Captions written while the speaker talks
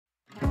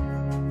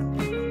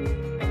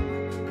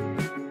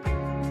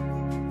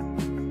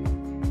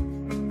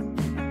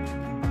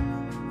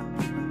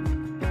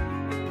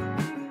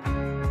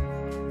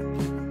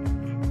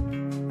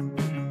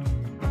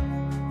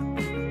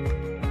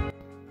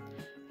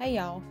Hey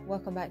y'all,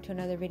 welcome back to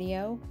another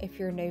video. If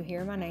you're new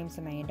here, my name's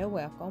Amanda.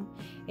 Welcome.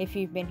 If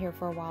you've been here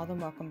for a while, then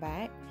welcome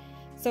back.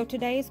 So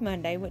today is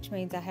Monday, which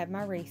means I have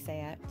my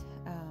reset.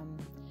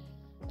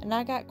 And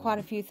I got quite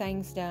a few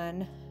things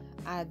done.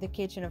 The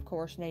kitchen, of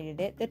course,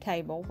 needed it. The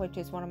table, which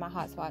is one of my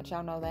hot spots,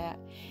 y'all know that.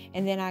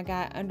 And then I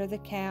got under the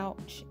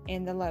couch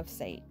and the love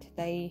seat.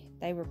 They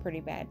were pretty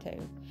bad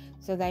too.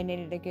 So they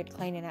needed a good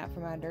cleaning out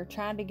from under.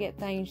 Trying to get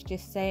things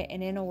just set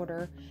and in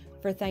order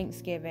for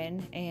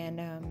Thanksgiving.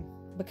 And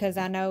because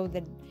I know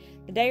the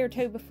day or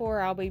two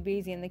before I'll be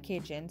busy in the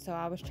kitchen, so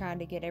I was trying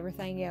to get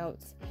everything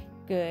else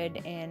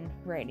good and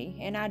ready,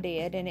 and I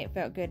did, and it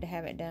felt good to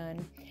have it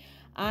done.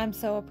 I'm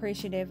so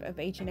appreciative of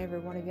each and every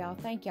one of y'all.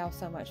 Thank y'all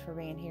so much for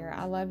being here.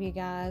 I love you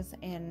guys,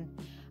 and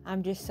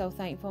I'm just so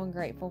thankful and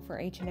grateful for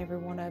each and every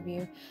one of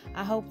you.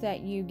 I hope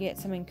that you get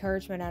some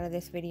encouragement out of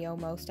this video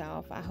most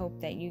off. I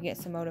hope that you get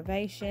some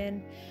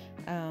motivation.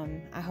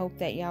 I hope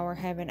that y'all are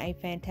having a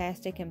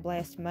fantastic and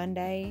blessed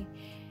Monday.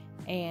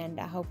 And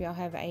I hope y'all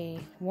have a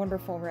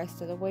wonderful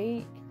rest of the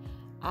week.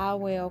 I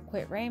will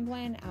quit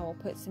rambling. I will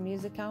put some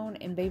music on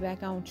and be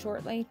back on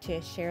shortly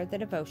to share the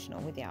devotional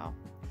with y'all.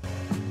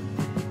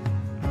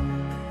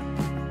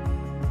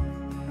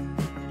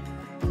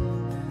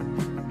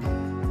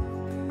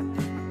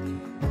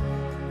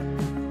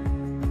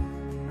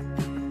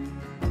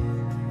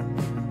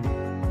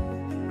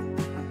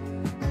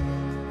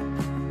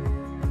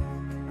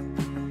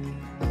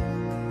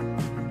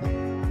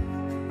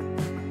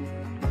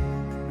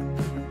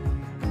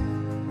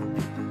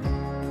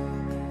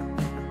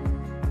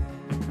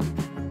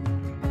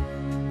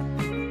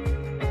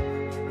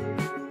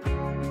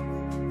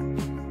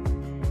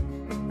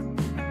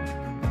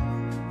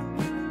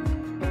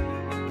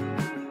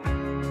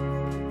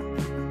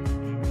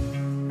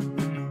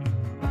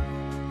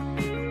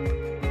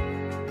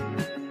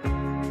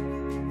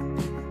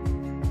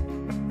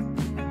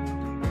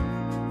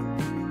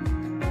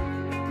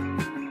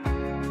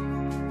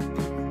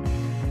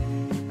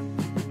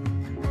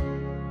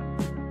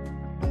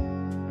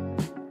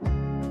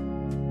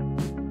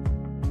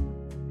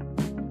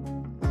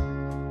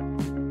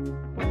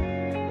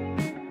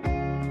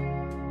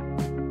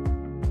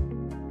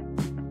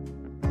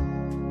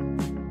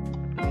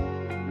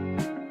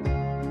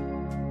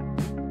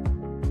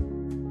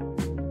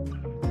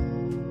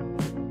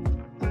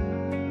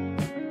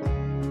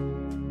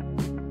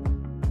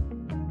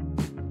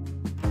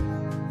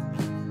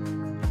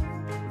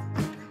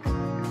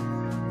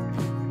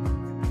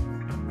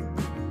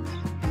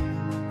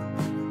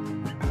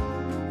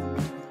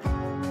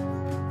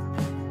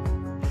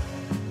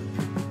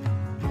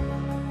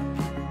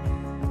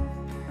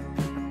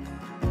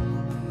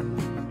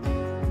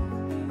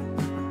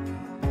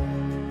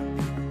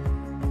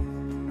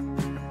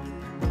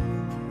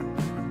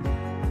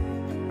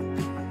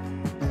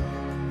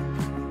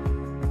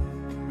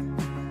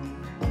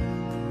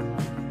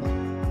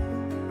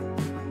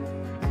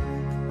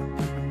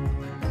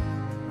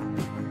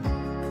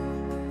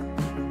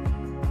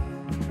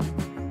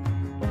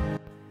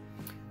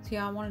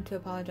 Yeah, I wanted to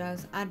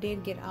apologize. I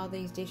did get all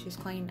these dishes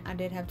clean. I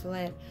did have to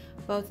let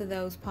both of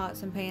those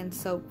pots and pans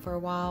soak for a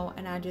while,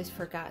 and I just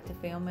forgot to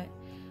film it.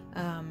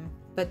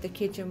 But the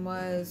kitchen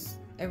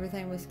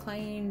everything was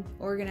clean,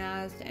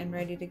 organized, and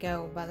ready to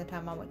go by the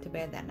time I went to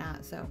bed that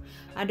night. So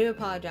I do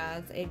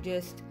apologize. It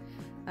just,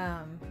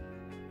 I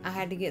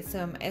had to get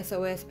some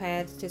SOS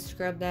pads to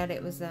scrub that.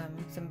 It was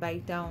some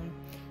baked on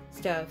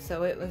stuff,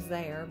 so it was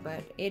there,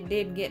 but it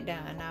did get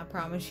done. I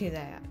promise you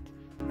that.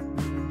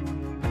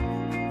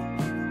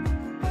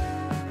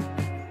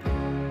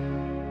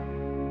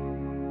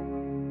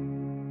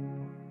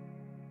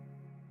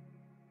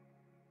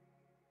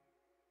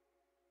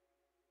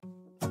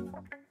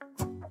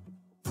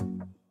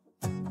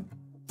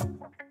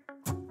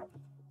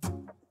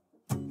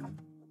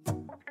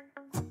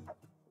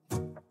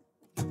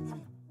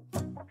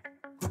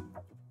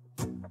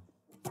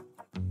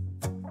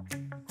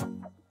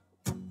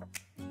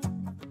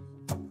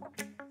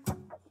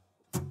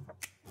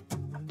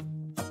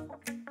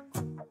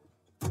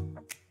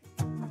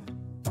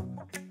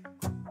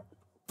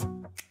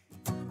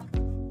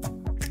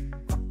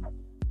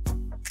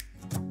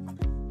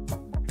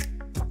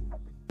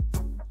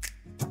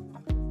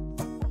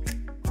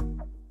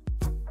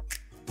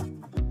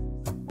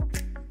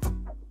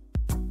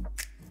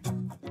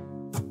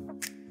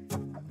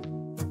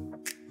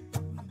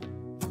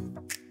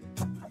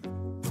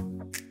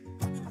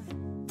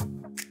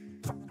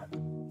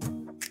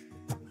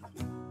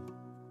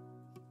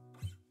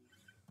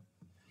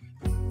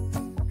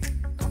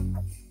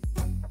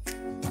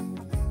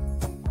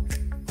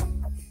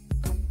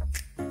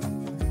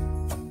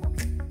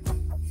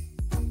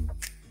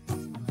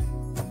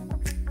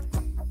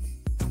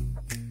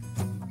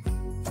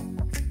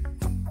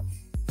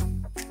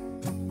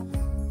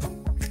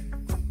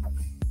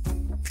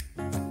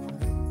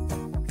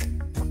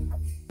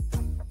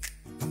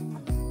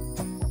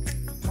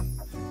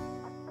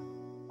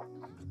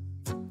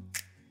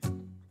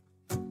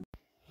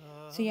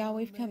 So y'all,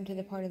 we've come to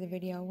the part of the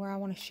video where I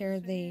want to share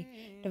the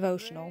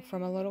devotional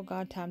from a Little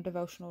God Time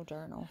devotional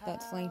journal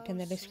that's linked in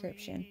the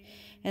description.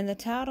 And the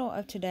title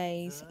of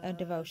today's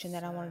devotion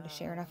that I wanted to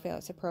share, and I feel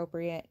it's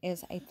appropriate,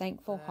 is A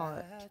Thankful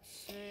Heart.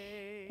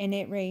 And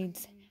it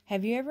reads,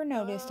 have you ever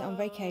noticed on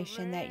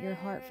vacation that your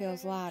heart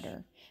feels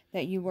lighter,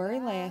 that you worry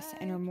less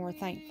and are more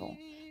thankful?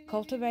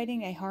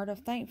 Cultivating a heart of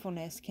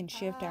thankfulness can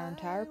shift our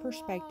entire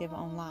perspective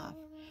on life.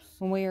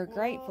 When we are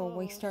grateful,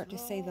 we start to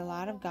see the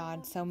light of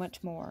God so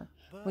much more.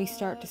 We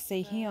start to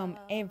see Him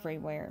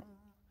everywhere.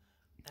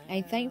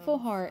 A thankful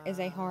heart is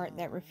a heart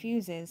that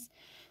refuses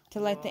to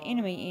let the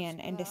enemy in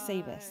and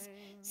deceive us.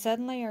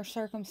 Suddenly our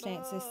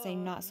circumstances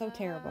seem not so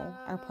terrible,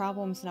 our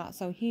problems not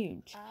so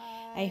huge.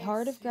 A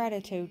heart of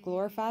gratitude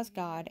glorifies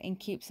God and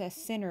keeps us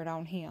centered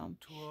on Him.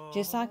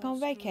 Just like on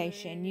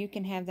vacation, you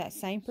can have that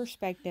same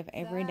perspective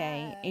every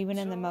day, even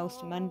in the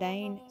most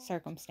mundane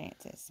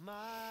circumstances.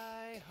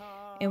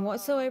 And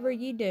whatsoever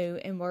ye do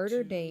in word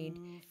or deed,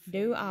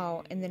 do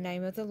all in the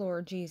name of the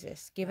Lord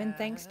Jesus, giving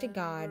thanks to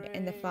God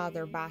and the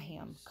Father by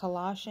Him.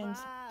 Colossians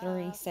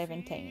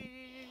 3:17.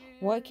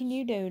 What can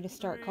you do to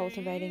start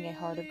cultivating a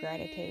heart of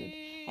gratitude?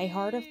 A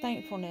heart of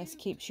thankfulness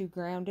keeps you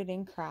grounded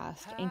in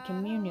Christ, in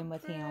communion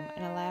with Him,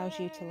 and allows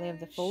you to live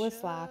the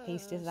fullest life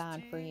He's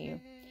designed for you.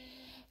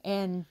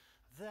 And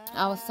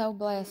I was so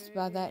blessed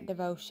by that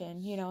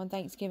devotion, and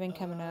Thanksgiving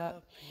coming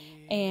up,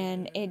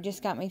 and it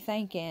just got me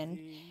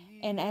thinking.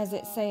 And as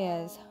it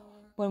says,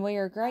 when we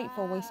are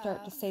grateful, we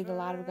start to see the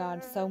light of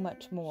God so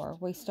much more.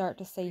 We start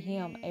to see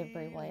Him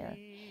everywhere.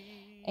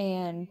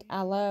 And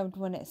I loved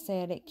when it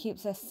said it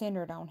keeps us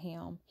centered on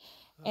Him.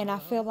 And I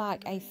feel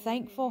like a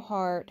thankful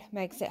heart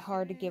makes it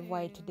hard to give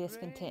way to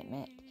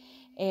discontentment.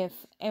 I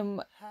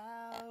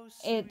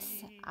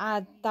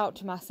thought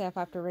to myself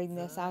after reading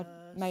this, I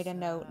made a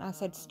note and I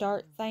said,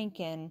 start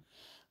thinking,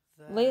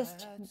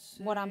 list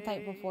what I'm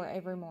thankful for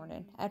every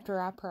morning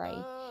after I pray.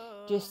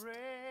 Just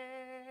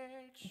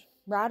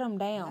write them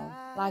down.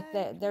 Like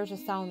that, there's a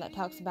song that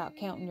talks about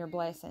counting your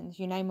blessings.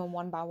 You name them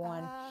one by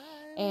one.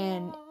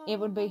 And it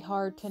would be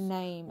hard to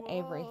name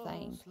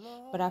everything.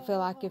 But I feel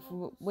like if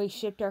we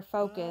shift our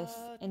focus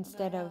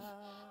instead of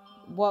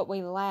what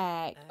we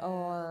lack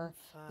or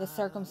the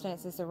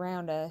circumstances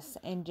around us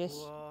and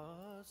just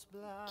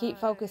keep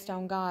focused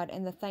on God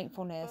and the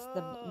thankfulness,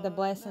 the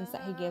blessings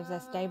that He gives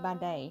us day by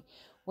day.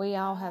 We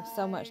all have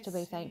so much to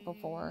be thankful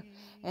for,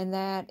 and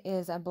that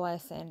is a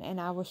blessing.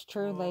 And I was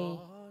truly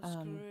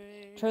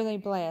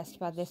blessed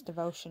by this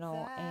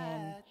devotional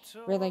and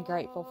really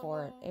grateful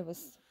for it. It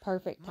was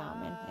perfect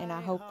timing, and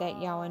I hope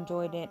that y'all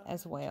enjoyed it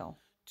as well.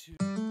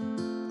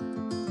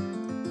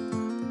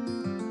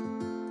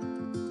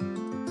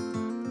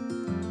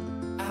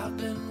 I've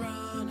been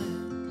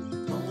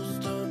running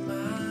most of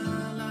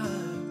my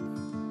life,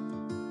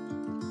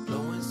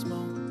 blowing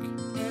smoke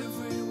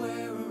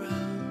everywhere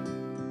around.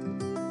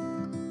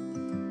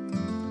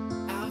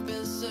 I've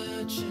been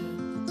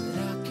searching, but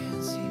I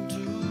can't seem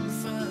to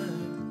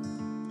find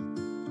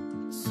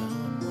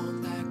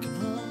someone that can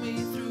hold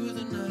me through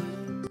the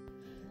night.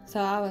 So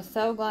I was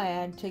so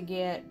glad to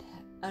get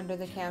under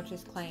the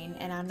couches clean,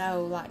 and I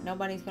know like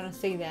nobody's going to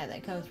see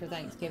that comes for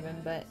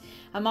Thanksgiving, but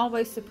I'm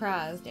always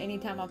surprised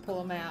anytime I pull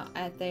them out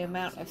at the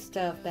amount of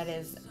stuff that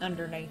is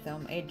underneath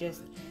them.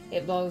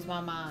 It blows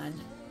my mind.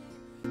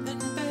 Then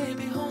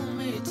baby, hold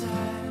me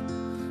tight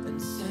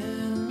and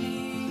send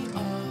me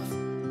off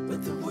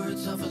with the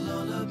words of a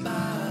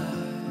lullaby.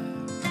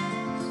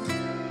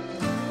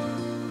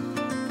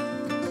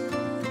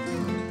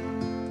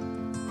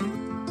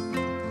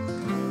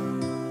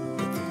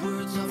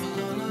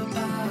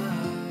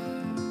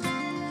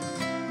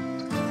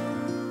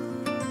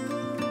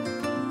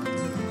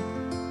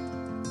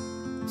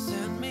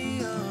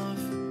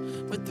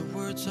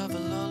 Of a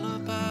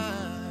lullaby.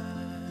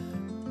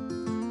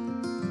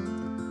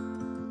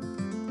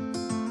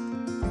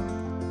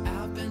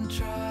 I've been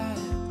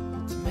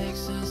trying to make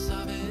sense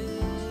of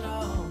it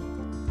all.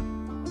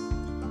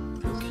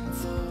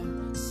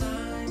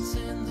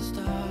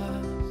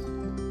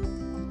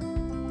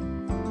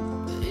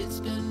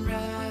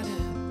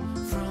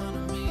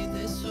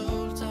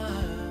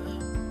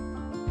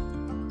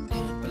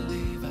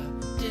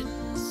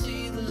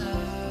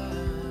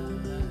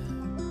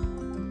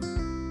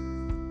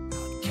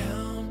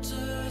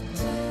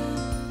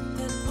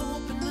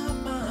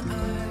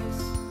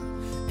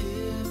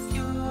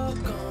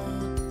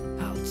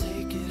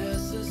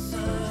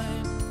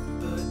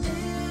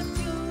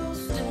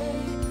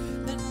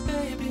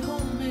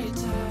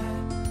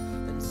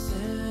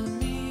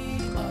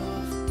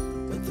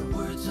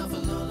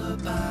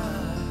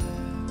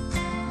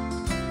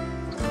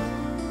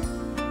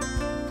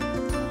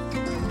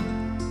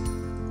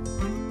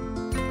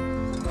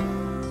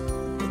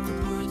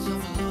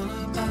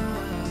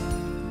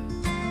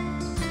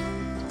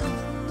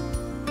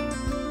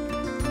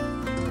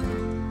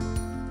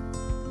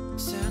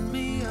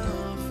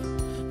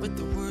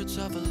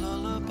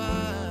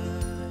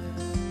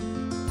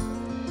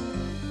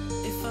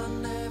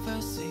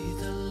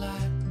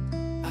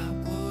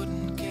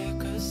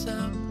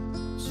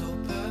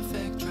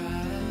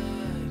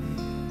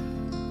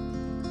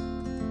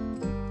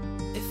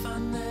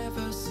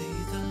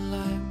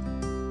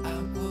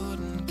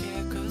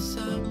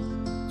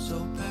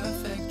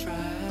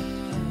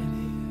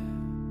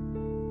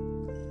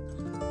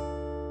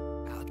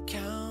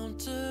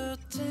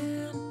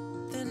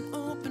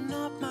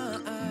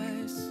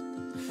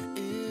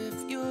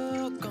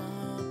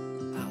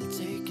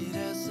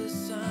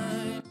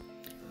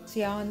 So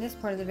y'all, in this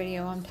part of the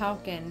video, I'm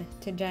talking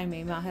to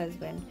Jamie, my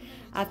husband.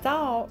 I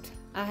thought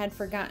I had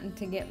forgotten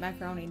to get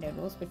macaroni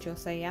noodles, but you'll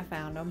see I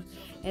found them.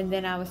 And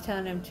then I was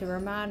telling him to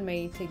remind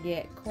me to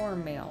get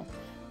cornmeal.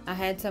 I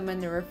had some in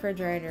the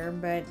refrigerator,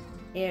 but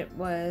it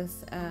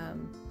was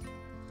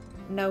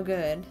no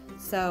good.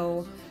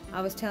 So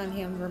I was telling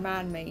him,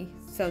 remind me,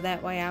 so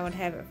that way I would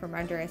have it for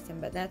my dressing.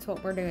 But that's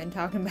what we're doing,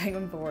 talking back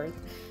and forth.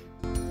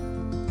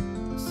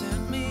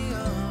 Send me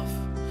off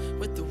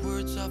with the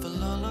words of a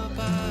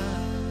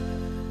lullaby.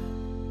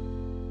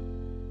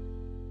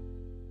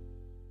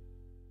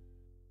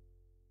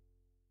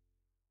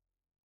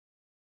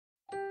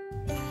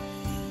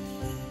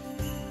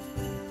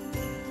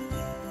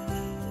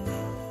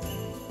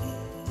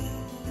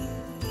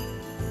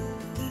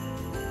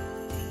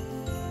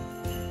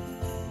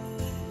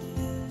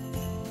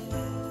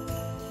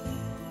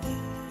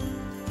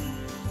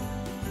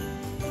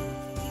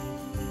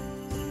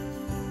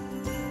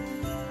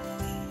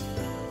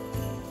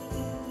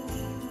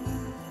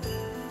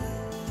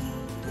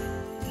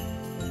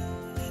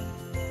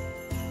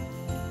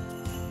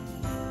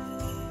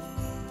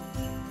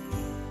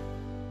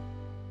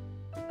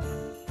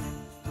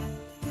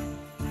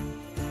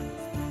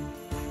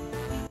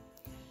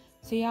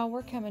 So y'all,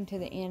 we're coming to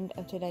the end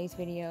of today's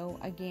video.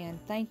 Again,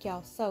 thank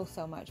y'all so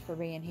much for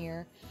being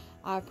here.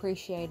 I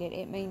appreciate it.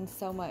 It means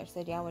so much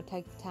that y'all would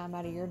take the time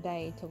out of your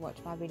day to watch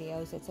my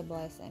videos. It's a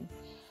blessing.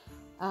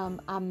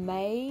 I'm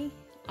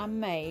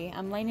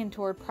leaning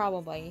toward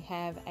probably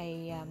have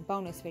a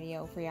bonus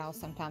video for y'all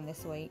sometime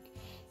this week.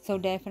 So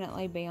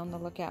definitely be on the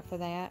lookout for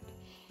that.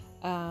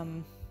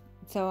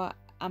 So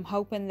I'm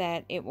hoping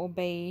that it will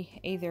be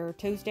either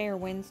Tuesday or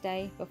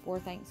Wednesday before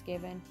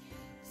Thanksgiving.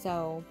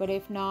 So, but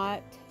if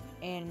not,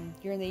 and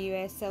you're in the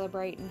U.S.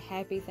 celebrating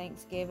happy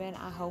Thanksgiving,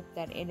 I hope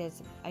that it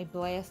is a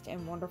blessed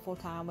and wonderful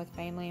time with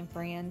family and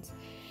friends.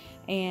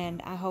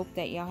 And I hope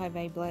that y'all have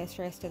a blessed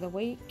rest of the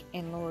week.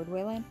 And Lord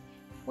willing,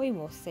 we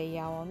will see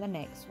y'all on the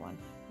next one.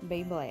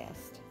 Be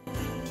blessed.